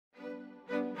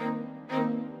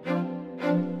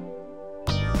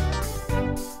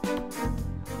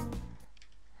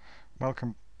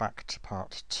Welcome back to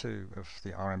part 2 of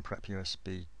the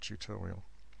RMPrepUSB tutorial.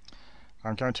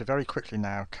 I'm going to very quickly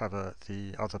now cover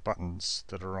the other buttons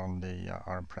that are on the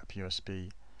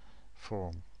RMPrepUSB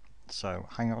form. So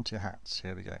hang on to your hats,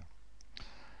 here we go.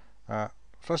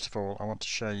 First of all, I want to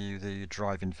show you the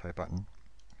drive info button.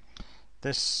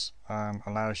 This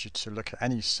allows you to look at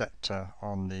any sector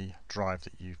on the drive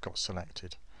that you've got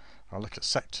selected. I'll look at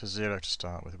sector 0 to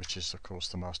start with, which is of course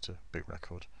the master boot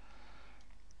record.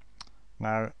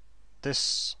 Now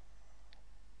this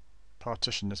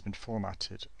partition has been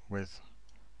formatted with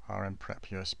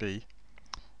RMPrepUSB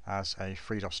as a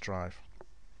 3DOS drive.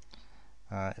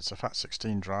 It's a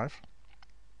FAT16 drive,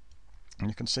 and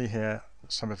you can see here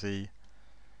some of the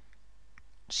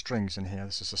strings in here.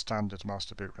 This is a standard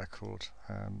master boot record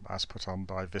as put on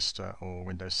by Vista or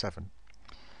Windows 7.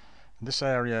 And this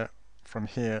area from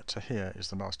here to here is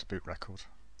the master boot record.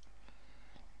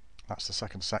 That's the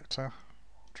second sector.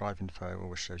 Drive info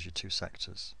always shows you two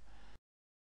sectors.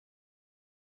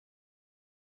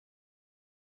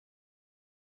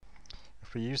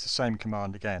 If we use the same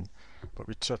command again, but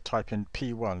we type in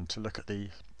P1 to look at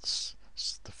the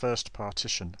first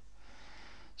partition.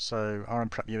 So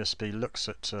RMPrepUSB looks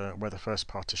at where the first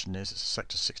partition is. It's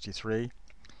sector 63,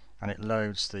 and it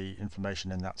loads the information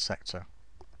in that sector.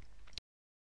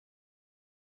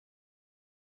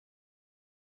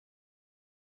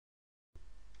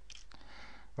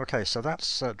 Okay, so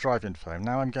that's drive info.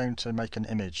 Now I'm going to make an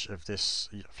image of this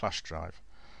flash drive.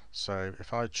 So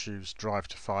if I choose drive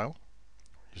to file,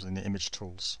 using the image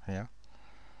tools here,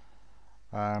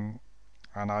 and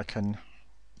I can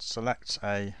select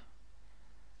a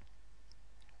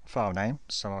file name,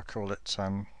 so I'll call it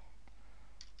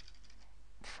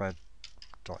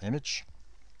thread.image,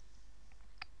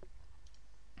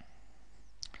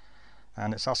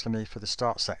 and it's asking me for the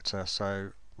start sector.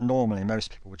 So normally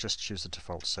most people would just choose the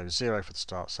default, so 0 for the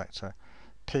start sector,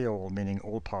 P all meaning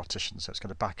all partitions, so it's going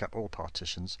to back up all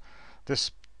partitions. This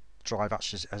drive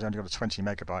actually has only got a 20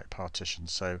 megabyte partition,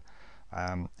 so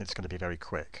it's going to be very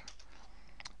quick.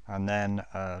 And then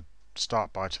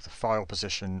start byte of the file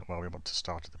position, well, we want to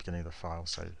start at the beginning of the file,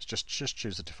 so it's just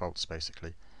choose the defaults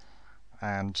basically.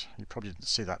 And you probably didn't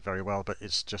see that very well, but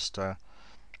it's just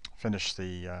finish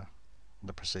the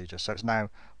procedure. So it's now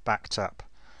backed up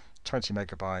 20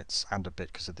 megabytes and a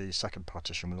bit, because of the second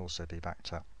partition will also be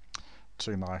backed up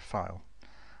to my file.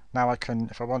 Now I can,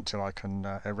 if I want to, I can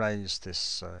erase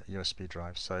this USB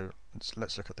drive. So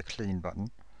let's look at the clean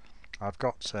button. I've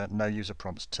got no user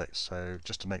prompts ticked, so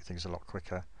just to make things a lot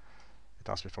quicker, it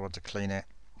asks me if I want to clean it,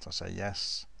 so I say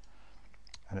yes,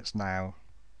 and it's now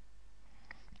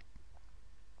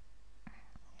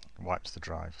wiped the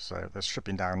drive. So there should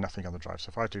be now nothing on the drive. So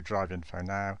if I do drive info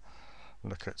now,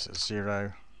 look at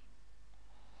 0,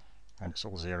 and it's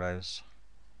all zeros,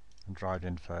 and drive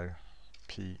info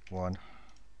P1,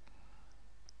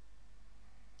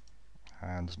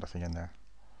 and there's nothing in there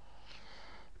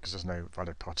because there's no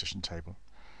valid partition table.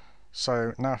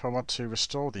 So now if I want to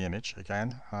restore the image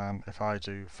again, if I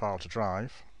do file to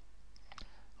drive,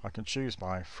 I can choose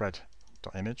my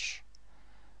thread.image.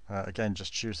 Again,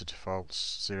 just choose the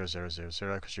defaults 0000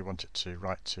 because you want it to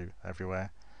write to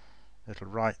everywhere. It'll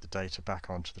write the data back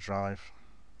onto the drive,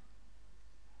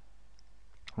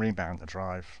 remount the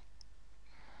drive,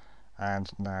 and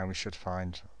now we should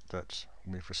find that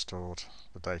we've restored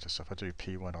the data. So if I do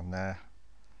P1 on there,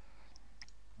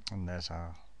 and there's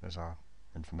our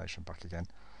information back again.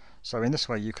 So in this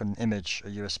way you can image a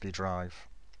USB drive.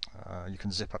 You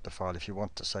can zip up the file if you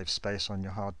want to save space on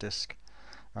your hard disk,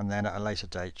 and then at a later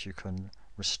date you can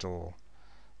restore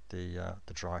the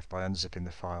drive by unzipping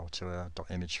the file to a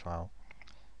 .image file,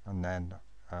 and then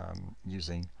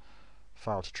using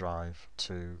file to drive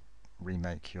to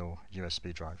remake your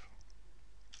USB drive.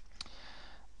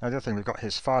 Now the other thing we've got here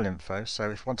is file info. So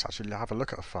if we want to actually have a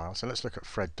look at a file, so let's look at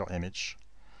thread.image.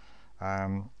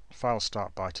 File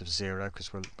start byte of 0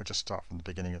 because we'll just start from the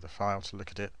beginning of the file to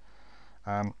look at it,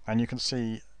 and you can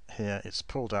see here it's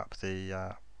pulled up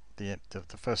the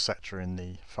first sector in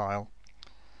the file,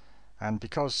 and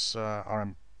because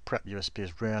RMPrepUSB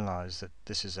has realised that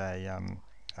this is a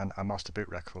master boot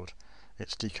record,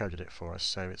 it's decoded it for us,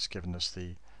 so it's given us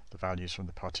the values from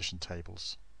the partition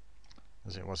tables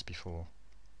as it was before.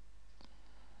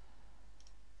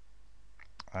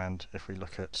 And if we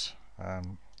look at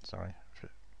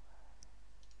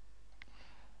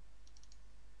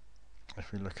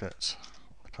if we look at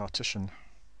the partition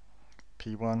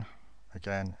P1,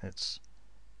 again it's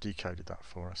decoded that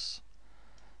for us.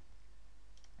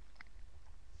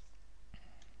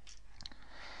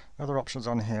 Other options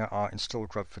on here are install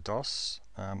grub4dos.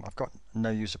 I've got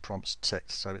no user prompts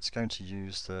ticked, so it's going to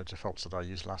use the defaults that I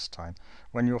used last time.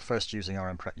 When you're first using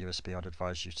RMPrepUSB, I'd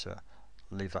advise you to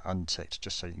leave that unticked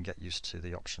just so you can get used to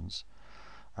the options.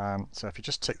 So if you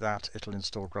just tick that, it'll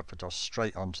install grub4dos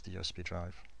straight onto the USB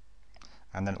drive,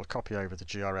 and then it'll copy over the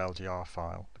grldr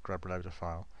file, the grub loader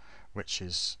file, which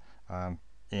is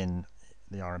in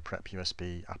the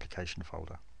RMPrepUSB application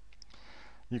folder.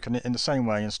 You can, in the same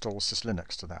way, install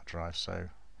syslinux to that drive, so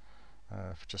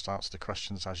just answer the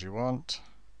questions as you want,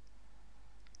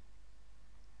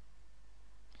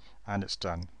 and it's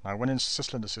done. Now when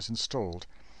syslinux is installed,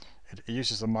 it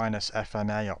uses the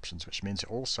 -FMA options, which means it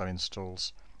also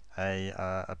installs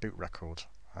a boot record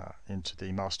into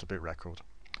the master boot record,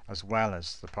 as well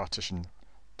as the partition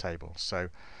table. So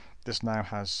this now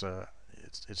has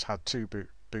it's had two boot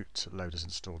loaders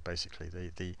installed. Basically,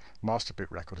 the master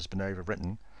boot record has been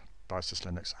overwritten by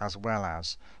syslinux, as well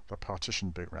as the partition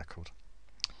boot record.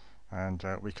 And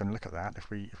we can look at that if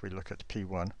we look at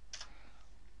P1.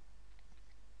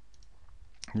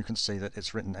 You can see that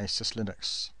it's written a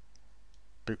syslinux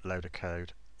bootloader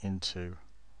code into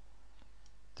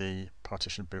the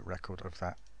partition boot record of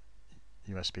that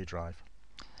USB drive,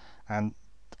 and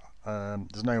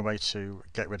there's no way to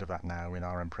get rid of that now in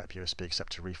RMPrepUSB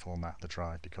except to reformat the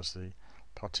drive, because the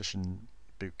partition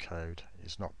boot code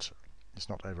is not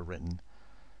overwritten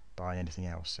by anything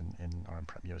else in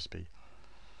RMPrepUSB.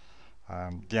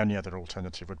 The only other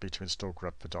alternative would be to install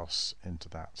grub4dos into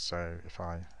that. So if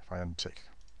I untick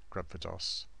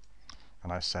grub4dos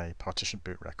and I say partition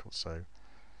boot record, so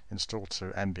install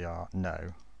to mbr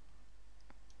no,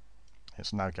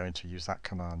 it's now going to use that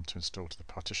command to install to the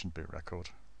partition boot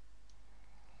record,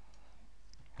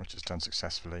 which is done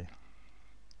successfully,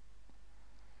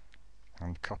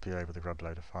 and copy over the grub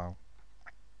loader file.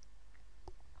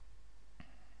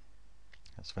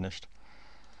 It's finished.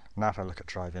 Now if I look at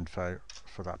drive info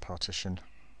for that partition,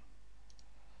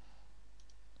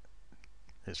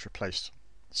 it's replaced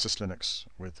syslinux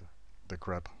with the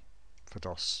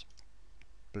grub4dos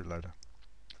bootloader.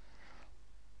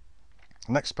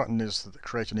 The next button is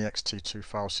create an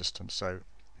ext2file system. So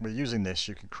we're using this.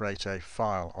 You can create a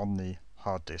file on the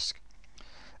hard disk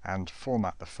and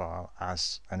format the file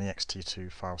as an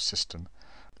ext2file system,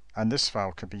 and this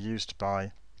file can be used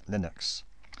by Linux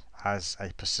as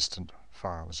a persistent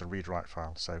file, as a read-write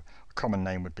file. So a common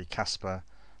name would be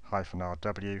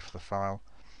Casper-RW for the file,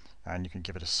 and you can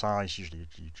give it a size. Usually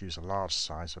you'd use a large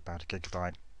size, about 1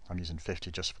 GB. I'm using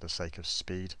 50 just for the sake of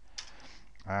speed.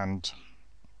 And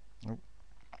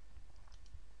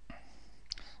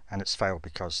it's failed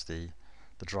because the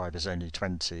drive is only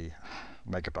 20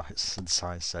 megabytes in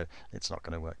size, so it's not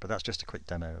going to work. But that's just a quick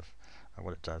demo of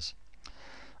what it does.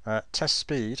 Test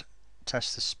speed.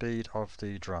 Test the speed of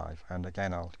the drive, and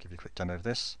again I'll give you a quick demo of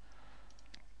this.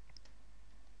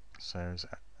 So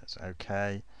it's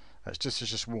okay. It's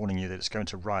just warning you that it's going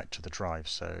to write to the drive,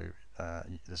 so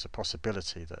there's a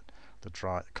possibility that the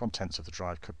contents of the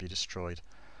drive could be destroyed.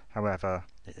 However,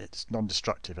 it's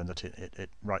non-destructive in that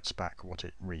it writes back what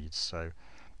it reads, so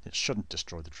it shouldn't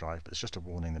destroy the drive, but it's just a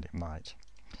warning that it might.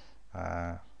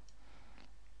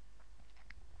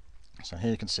 So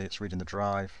here you can see it's reading the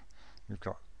drive. We've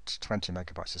got 20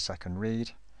 megabytes a second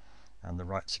read, and the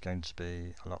writes are going to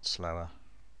be a lot slower.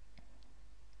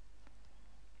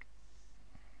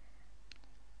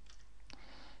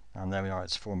 And there we are,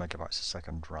 it's 4 megabytes a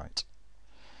second write.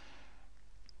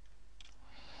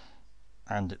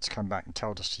 And it's come back and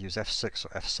told us to use F6 or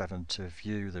F7 to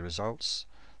view the results.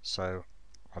 So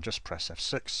I'll just press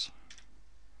F6,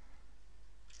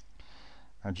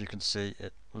 and you can see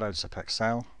it loads up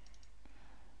Excel,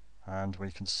 and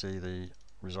we can see the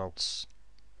results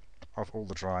of all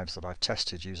the drives that I've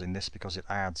tested using this, because it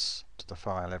adds to the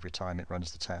file every time it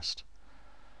runs the test.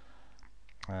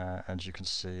 And you can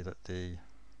see that the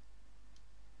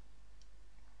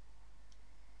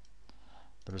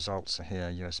results are here.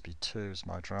 USB 2 is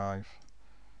my drive,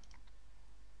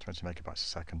 20 megabytes a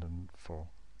second and 4.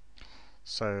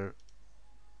 So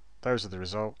those are the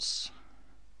results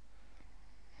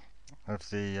of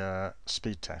the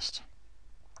speed test.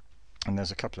 And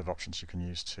there's a couple of options you can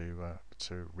use to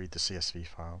read the CSV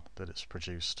file that it's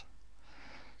produced.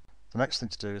 The next thing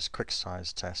to do is quick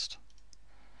size test.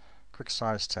 Quick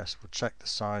size test will check the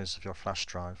size of your flash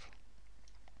drive,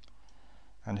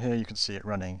 and here you can see it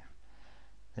running.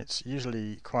 It's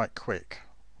usually quite quick,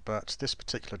 but this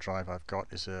particular drive I've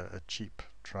got is a cheap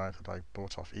drive that I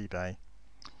bought off eBay,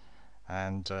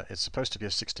 and it's supposed to be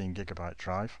a 16 gigabyte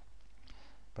drive,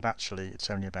 but actually it's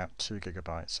only about 2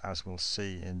 gigabytes, as we'll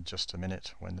see in just a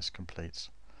minute when this completes.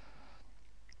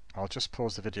 I'll just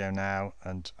pause the video now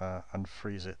and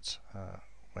unfreeze it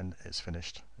when it's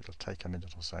finished. It'll take a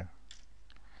minute or so.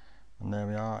 And there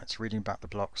we are, it's reading back the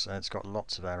blocks and it's got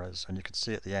lots of errors, and you can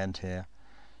see at the end here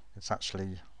it's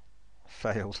actually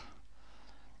failed,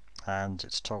 and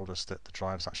it's told us that the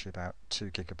drive is actually about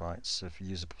 2 GB of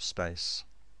usable space.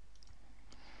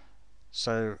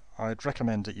 So I'd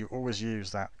recommend that you always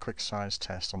use that quick size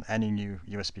test on any new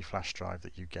USB flash drive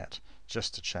that you get,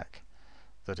 just to check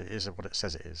that it is what it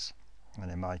says it is, and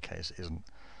in my case it isn't.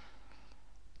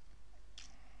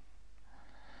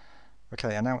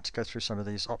 Okay, and now I want to go through some of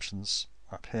these options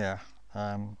up here.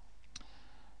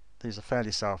 These are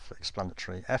fairly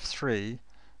self-explanatory. F3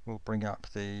 will bring up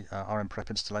the RMPrep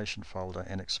installation folder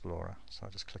in Explorer, so I'll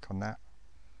just click on that.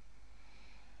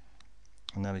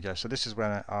 And there we go. So this is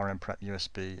where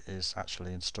RMPrepUSB is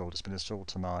actually installed. It's been installed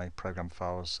to my program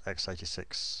files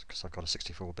x86 because I've got a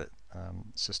 64-bit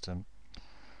system,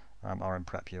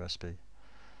 RMPrepUSB.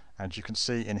 And you can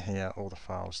see in here all the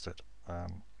files that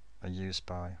are used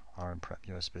by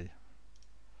RMPrepUSB.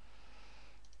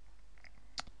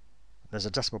 There's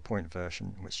a decimal point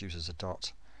version which uses a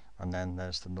dot, and then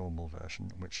there's the normal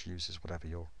version which uses whatever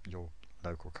your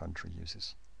local country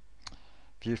uses.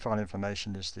 View file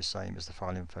information is the same as the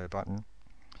file info button.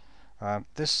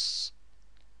 This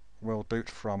will boot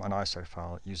from an ISO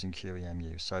file using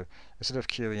QEMU. So instead of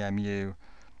QEMU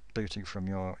booting from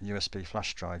your USB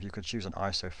flash drive, you could choose an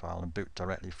ISO file and boot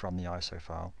directly from the ISO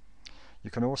file. You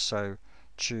can also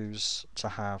choose to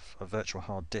have a virtual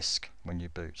hard disk when you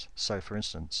boot. So for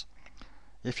instance,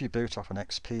 if you boot off an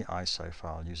XP ISO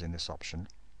file using this option,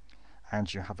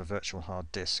 and you have a virtual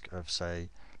hard disk of say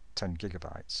 10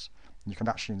 GB, you can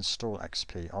actually install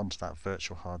XP onto that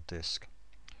virtual hard disk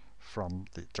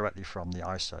directly from the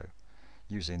ISO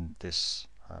using this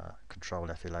Control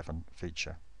F11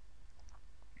 feature.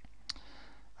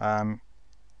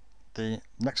 The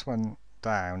next one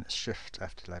down, Shift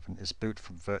F11, is boot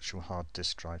from virtual hard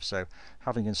disk drive. So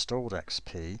having installed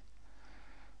XP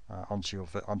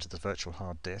onto the virtual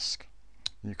hard disk,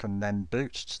 you can then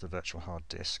boot to the virtual hard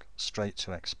disk straight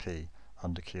to XP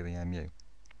under QEMU.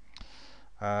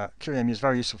 QEMU is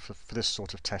very useful for this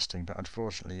sort of testing, but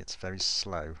unfortunately it's very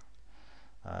slow.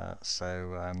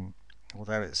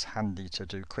 Although it's handy to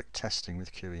do quick testing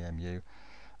with QEMU,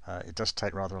 it does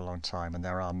take rather a long time, and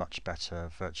there are much better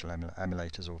virtual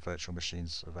emulators or virtual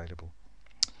machines available.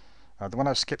 The one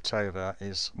I've skipped over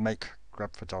is make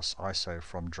grub4dos ISO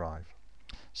from drive.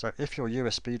 So if your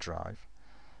USB drive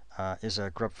is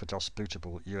a grub4dos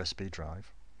bootable USB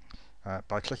drive,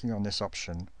 by clicking on this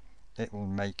option, it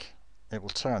will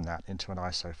turn that into an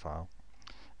ISO file,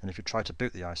 and if you try to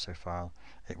boot the ISO file,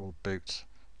 it will boot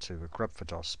to a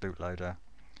grub4dos bootloader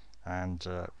and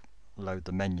load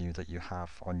the menu that you had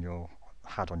on your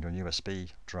USB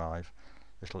drive.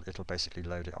 It'll basically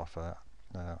load it off at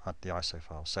the ISO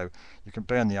file. So you can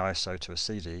burn the ISO to a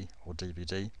CD or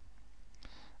DVD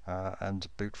and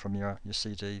boot from your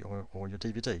CD or your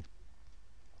DVD.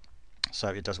 So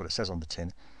it does what it says on the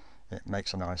tin. It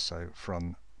makes an ISO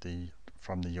from the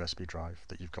USB drive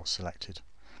that you've got selected.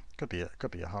 It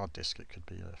could be a hard disk, it could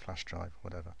be a flash drive,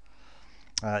 whatever.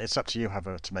 It's up to you,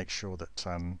 however, to make sure that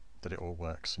it all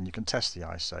works, and you can test the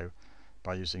ISO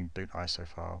by using boot ISO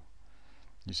file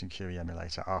using QE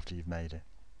emulator after you've made it.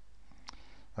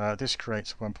 This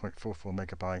creates 1.44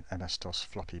 megabyte MS-DOS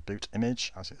floppy boot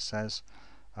image, as it says.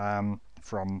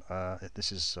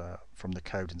 This is from the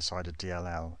code inside a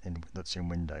DLL that's in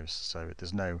Windows, so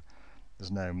there's no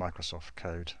Microsoft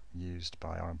code used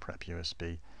by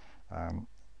RMPrepUSB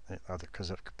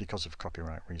because of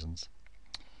copyright reasons.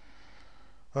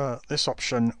 This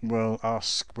option will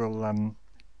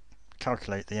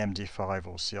calculate the MD5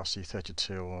 or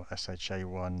CRC32 or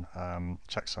SHA1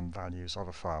 checksum values of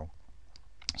a file.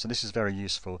 So this is very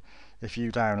useful if you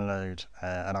download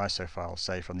an ISO file,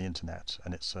 say from the internet,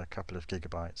 and it's a couple of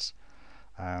gigabytes.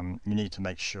 You need to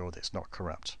make sure that it's not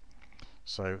corrupt.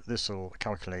 So this will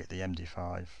calculate the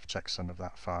MD5 checksum of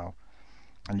that file,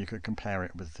 and you could compare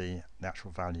it with the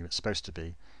actual value it's supposed to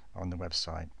be on the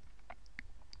website.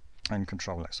 And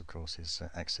Control X, of course, is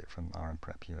exit from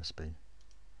RMPrepUSB.